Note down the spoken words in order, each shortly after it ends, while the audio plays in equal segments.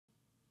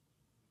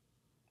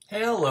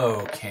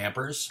Hello,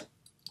 campers.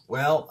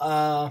 Well,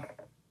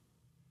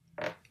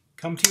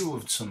 come to you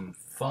with some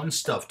fun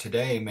stuff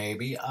today,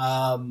 maybe.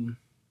 Well,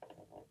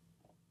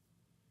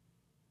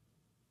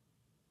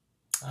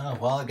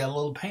 I got a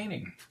little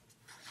painting.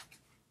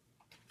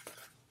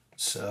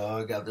 So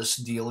I got this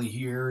dealie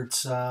here.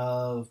 It's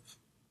on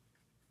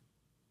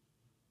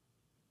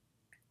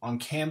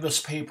canvas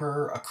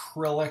paper,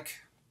 acrylic.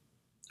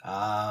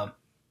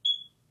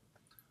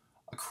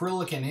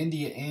 Acrylic and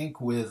India ink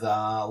with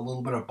a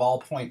little bit of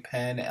ballpoint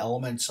pen,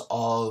 elements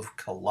of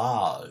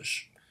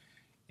collage.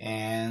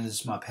 And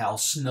this is my pal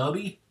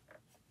Snubby.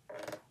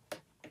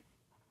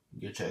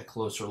 Get you a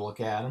closer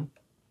look at him.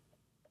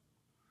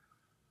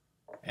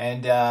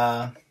 And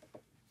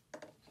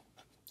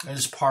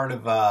this is part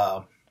of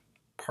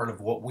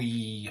what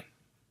we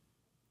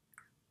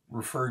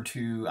refer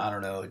to, I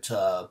don't know, it's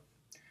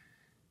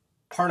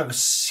part of a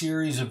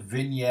series of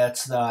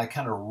vignettes that I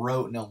kind of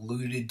wrote and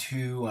alluded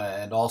to,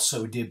 and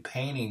also did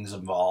paintings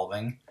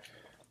involving,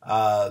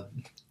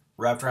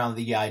 wrapped around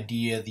the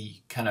idea,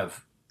 the kind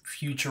of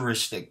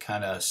futuristic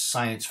kind of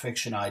science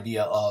fiction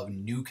idea of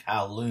New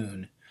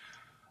Kowloon.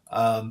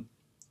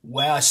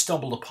 Way I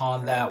stumbled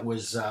upon that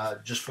was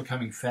just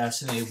becoming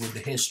fascinated with the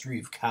history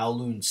of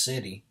Kowloon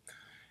City,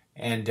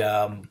 and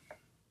I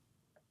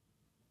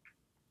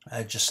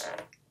just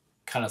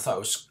kind of thought it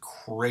was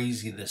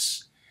crazy,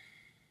 this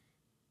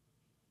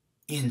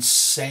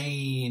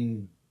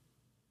insane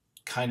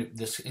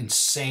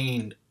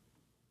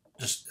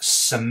just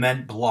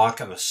cement block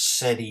of a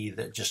city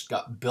that just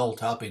got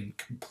built up in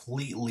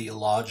completely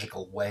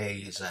illogical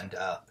ways, and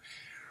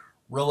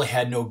really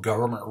had no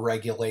government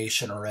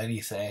regulation or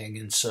anything.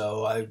 And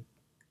so I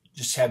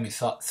just had me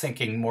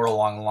thinking more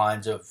along the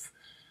lines of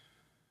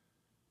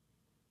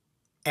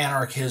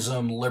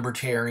anarchism,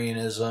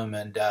 libertarianism,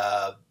 and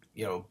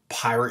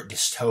pirate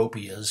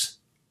dystopias.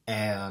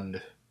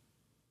 And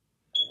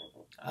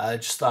I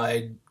just thought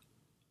I'd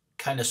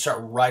kind of start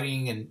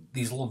writing, and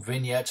these little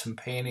vignettes and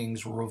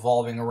paintings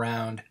revolving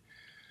around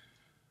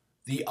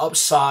the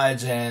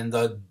upsides and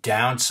the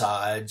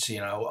downsides,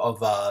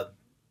 of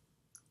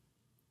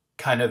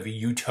kind of a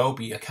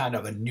utopia, kind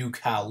of a new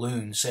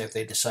Kowloon, say if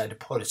they decide to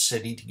put a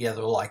city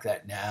together like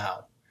that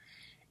now.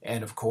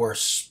 And of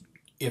course,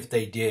 if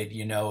they did,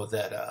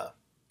 that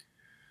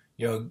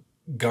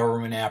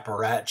government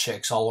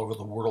apparatchiks all over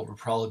the world would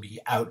probably be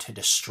out to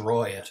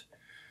destroy it.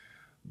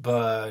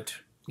 But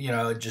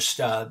just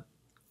kind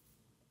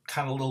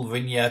of little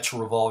vignettes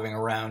revolving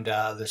around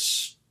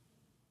this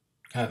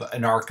kind of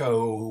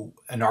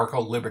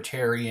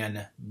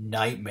anarco-libertarian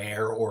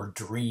nightmare or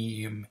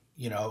dream,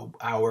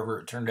 however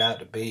it turned out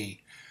to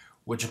be,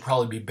 which would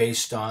probably be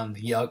based on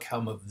the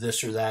outcome of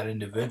this or that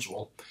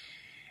individual.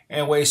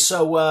 Anyway,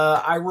 so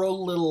I wrote a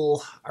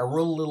little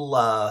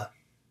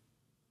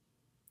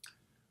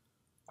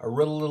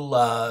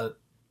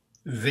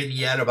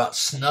vignette about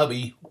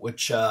Snubby,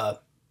 which I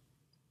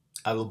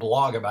have a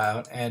blog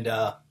about, and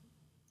I'm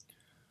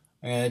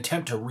going to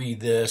attempt to read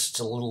this. It's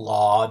a little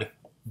odd,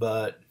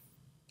 but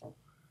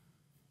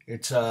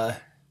it's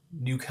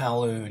New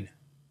Kowloon,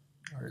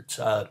 or it's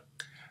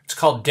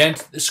called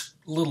This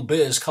little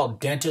bit is called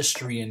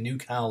Dentistry in New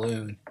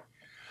Kowloon.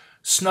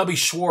 Snubby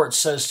Schwartz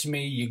says to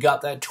me, "You got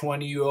that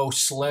 20 you owe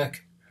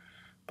Slick?"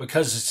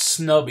 Because it's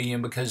Snubby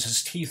and because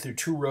his teeth are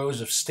 2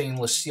 rows of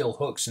stainless steel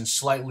hooks and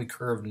slightly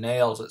curved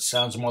nails, it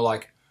sounds more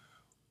like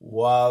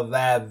 "Wa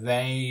that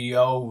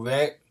van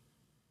Vic."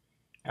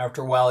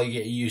 After a while you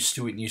get used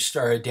to it and you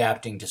start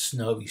adapting to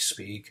Snubby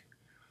speak.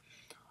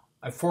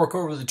 I fork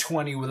over the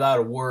 20 without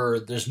a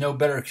word. There's no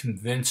better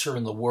convincer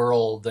in the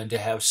world than to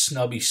have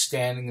Snubby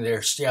standing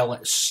there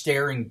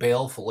staring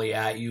balefully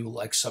at you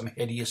like some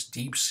hideous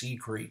deep-sea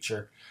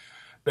creature.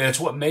 But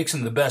it's what makes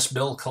him the best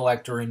bill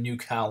collector in New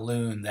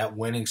Kowloon, that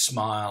winning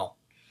smile.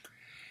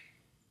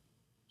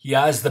 He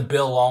eyes the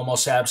bill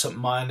almost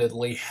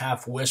absent-mindedly,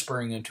 half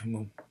whispering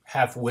to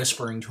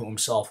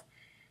himself,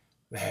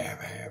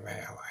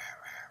 "There."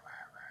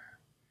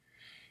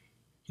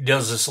 He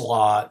does this a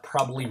lot,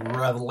 probably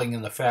reveling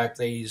in the fact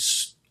that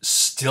he's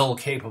still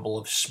capable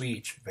of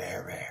speech.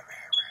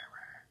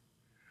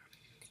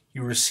 He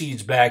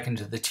recedes back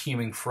into the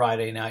teeming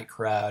Friday night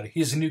crowd.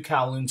 He's a New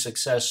Kowloon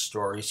success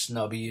story,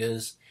 Snubby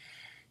is.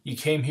 He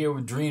came here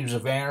with dreams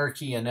of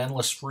anarchy and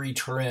endless free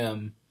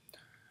trim.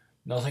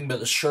 Nothing but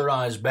the shirt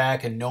on his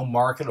back and no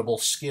marketable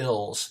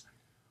skills.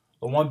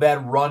 The one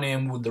bad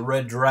run-in with the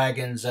Red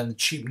Dragons and the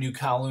cheap New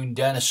Kowloon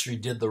Dentistry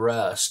did the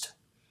rest.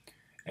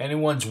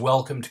 Anyone's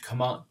welcome to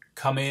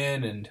come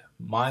in and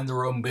mind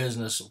their own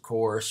business, of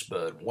course,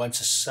 but once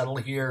it's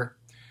settled here,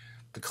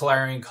 the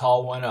clarion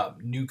call went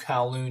up. New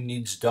Kowloon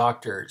needs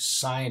doctors,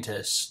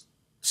 scientists,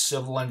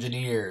 civil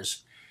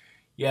engineers.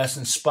 Yes,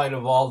 in spite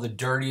of all the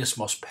dirtiest,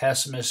 most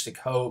pessimistic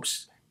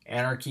hopes,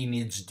 anarchy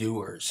needs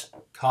doers.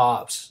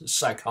 Cops,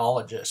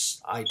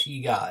 psychologists,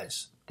 IT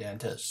guys,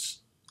 dentists.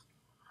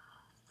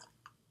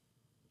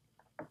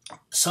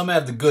 Some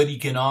have the good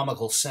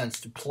economical sense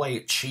to play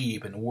it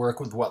cheap and work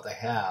with what they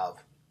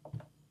have.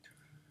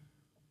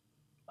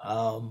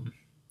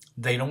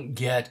 they don't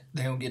get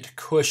to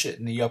cush it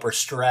in the upper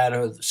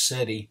strata of the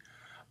city,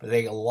 but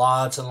they get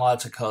lots and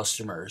lots of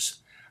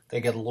customers.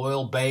 They get a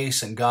loyal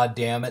base, and God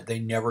damn it, they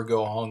never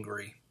go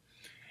hungry.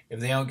 If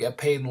they don't get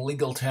paid in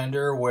legal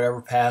tender,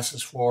 whatever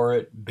passes for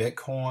it,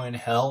 Bitcoin,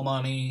 hell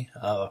money,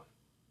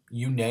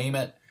 you name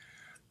it,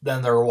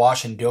 then they're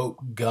washing dope,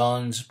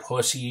 guns,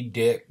 pussy,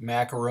 dick,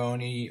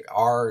 macaroni,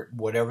 art,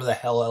 whatever the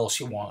hell else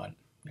you want,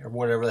 or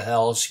whatever the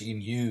hell else you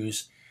can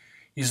use.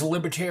 He's a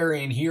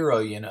libertarian hero,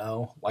 you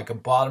know, like a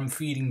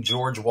bottom-feeding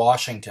George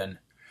Washington.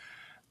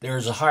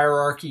 There's a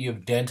hierarchy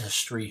of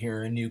dentistry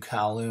here in New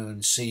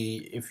Kowloon.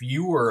 See, if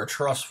you were a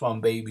trust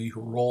fund baby who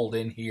rolled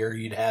in here,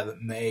 you'd have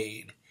it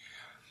made.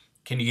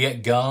 Can you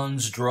get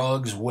guns,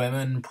 drugs,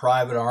 women,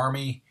 private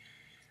army?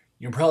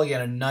 You can probably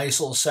get a nice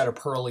little set of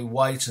pearly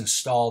whites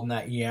installed in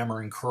that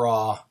yammering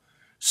craw.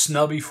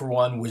 Snubby, for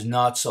one, was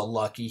not so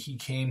lucky. He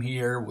came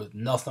here with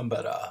nothing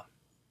but a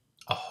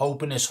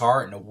hope in his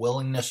heart and a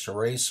willingness to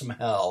raise some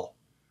hell.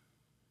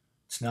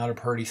 It's not a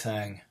pretty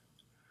thing.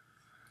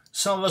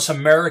 Some of us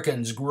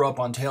Americans grew up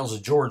on tales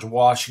of George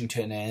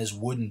Washington and his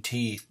wooden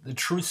teeth. The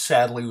truth,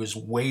 sadly, was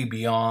way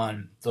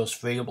beyond those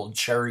fabled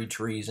cherry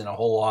trees and a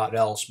whole lot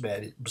else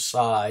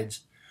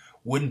besides.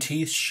 Wooden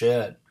teeth,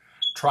 shit.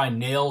 Try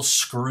nails,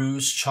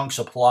 screws, chunks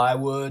of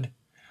plywood,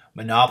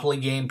 Monopoly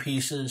game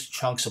pieces,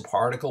 chunks of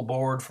particle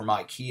board from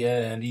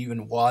IKEA, and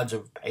even wads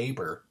of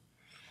paper.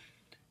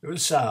 It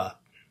was a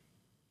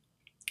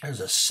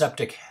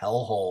septic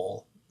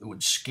hellhole that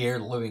would scare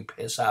the living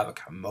piss out of a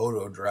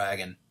Komodo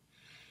dragon.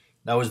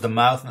 That was the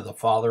mouth of the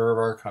father of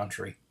our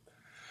country.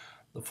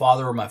 The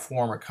father of my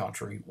former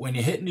country. When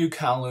you hit New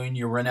Kowloon,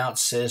 you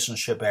renounce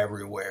citizenship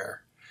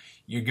everywhere.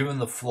 You're given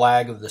the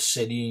flag of the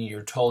city, and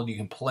you're told you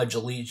can pledge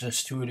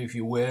allegiance to it if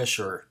you wish,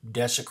 or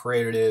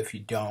desecrate it if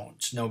you don't.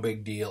 It's no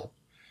big deal.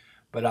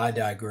 But I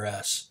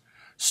digress.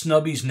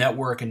 Snubby's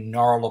network and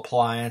gnarled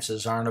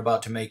appliances aren't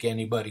about to make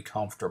anybody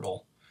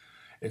comfortable.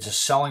 It's a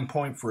selling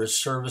point for his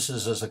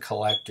services as a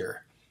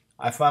collector.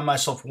 I find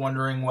myself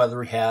wondering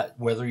whether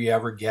he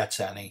ever gets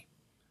any.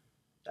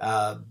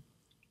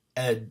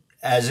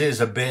 As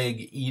is a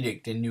big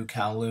edict in New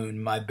Kowloon,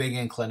 my big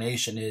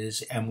inclination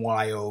is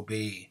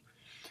MYOB.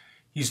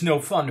 He's no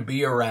fun to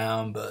be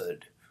around, but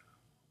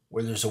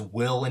where there's a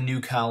will in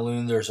New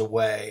Kowloon, there's a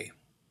way.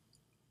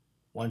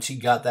 Once he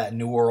got that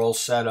new world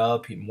set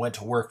up, he went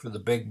to work for the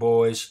big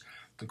boys.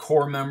 The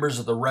core members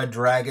of the Red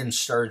Dragons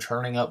started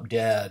turning up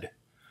dead.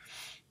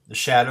 The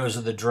shadow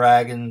of the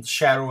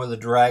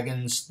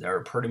dragons that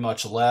are pretty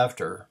much left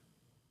or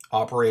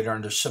operate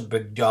under some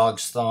big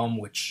dog's thumb,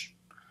 which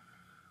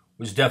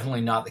was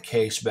definitely not the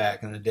case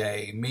back in the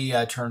day. Me,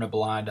 I turn a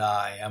blind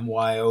eye.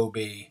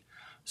 MYOB.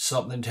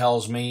 Something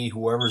tells me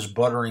whoever's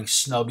buttering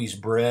Snubby's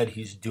bread,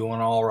 he's doing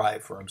all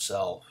right for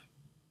himself.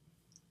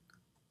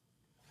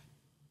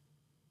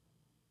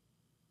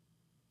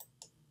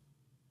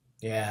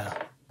 Yeah.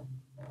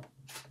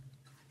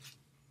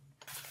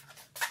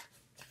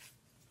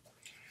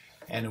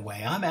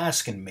 Anyway, I'm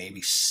asking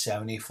maybe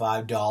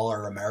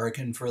 $75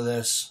 American for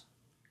this.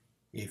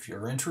 If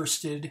you're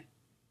interested,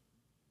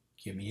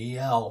 give me a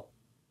yell.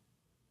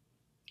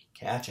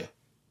 Catch ya.